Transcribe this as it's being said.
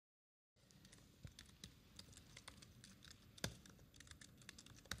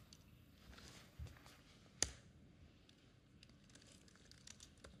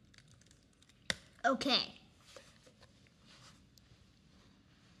Okay.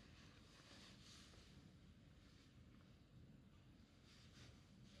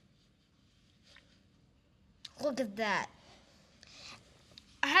 Look at that.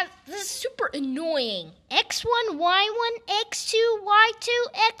 This is super annoying. X1, Y1, X2, Y2,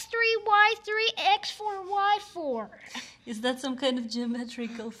 X3, Y3, X4, Y4. Is that some kind of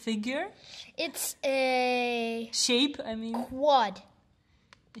geometrical figure? It's a... Shape, I mean. Quad.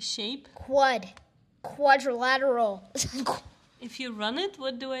 A shape? Quad. Quadrilateral. If you run it,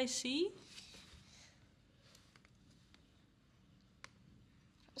 what do I see?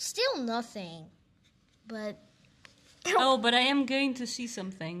 Still nothing. But... Oh, but I am going to see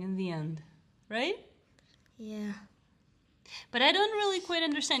something in the end, right? Yeah. But I don't really quite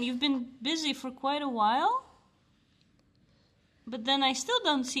understand. You've been busy for quite a while, but then I still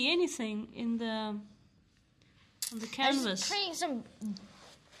don't see anything on the canvas. I was creating some...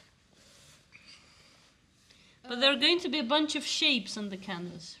 But there are going to be a bunch of shapes on the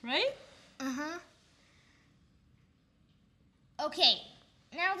canvas, right? Uh-huh. Okay.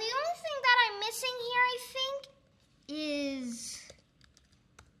 Now, the only thing that I'm missing here, I think, is...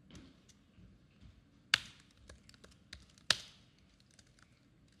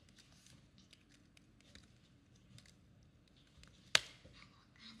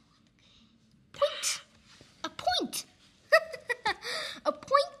 point. A point. A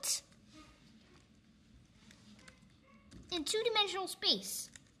point in two-dimensional space.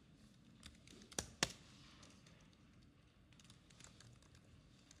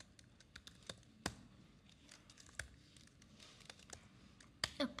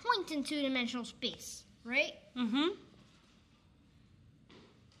 A point in two-dimensional space, right? Mm-hmm.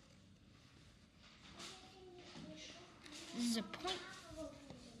 This is a point.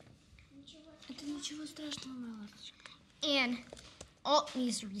 And all it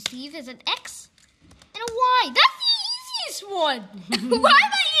needs to receive is an X and a Y. That's the easiest one. Why am I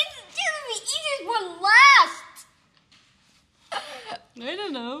doing the easiest one last? I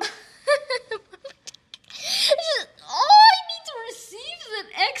don't know. All I need to receive is an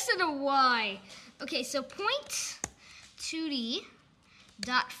X and a Y. Okay, so point 2D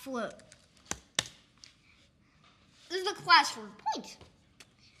dot float. This is the class for point.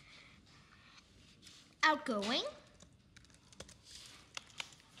 Outgoing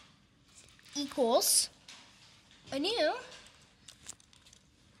equals a new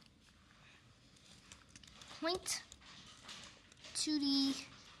point 2D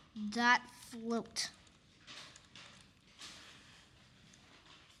dot float.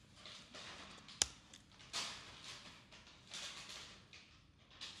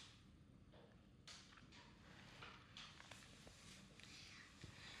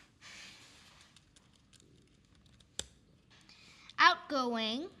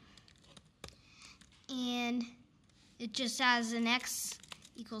 Outgoing, and it just has an X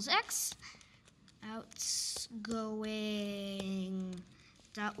equals X. Outgoing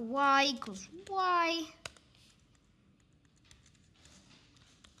dot Y equals Y.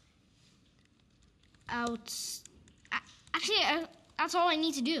 Actually, that's all I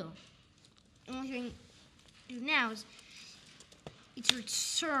need to do. The only thing to do now is it's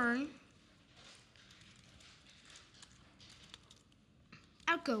return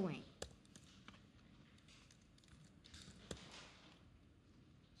outgoing.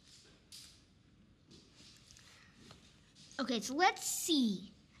 Okay, so let's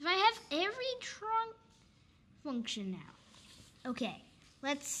see if I have every trunk function now. Okay,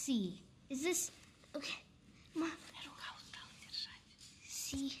 let's see. Is this okay? Come on.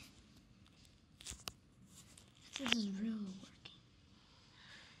 See, this is really working.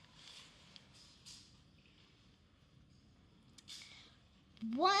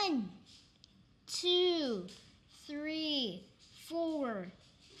 1, 2, 3, 4,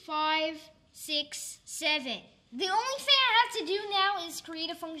 5, 6, 7. The only thing I have to do now is create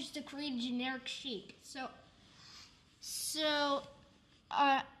a function to create a generic shape. So,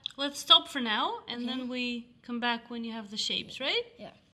 let's stop for now, and then we come back when you have the shapes, right? Yeah.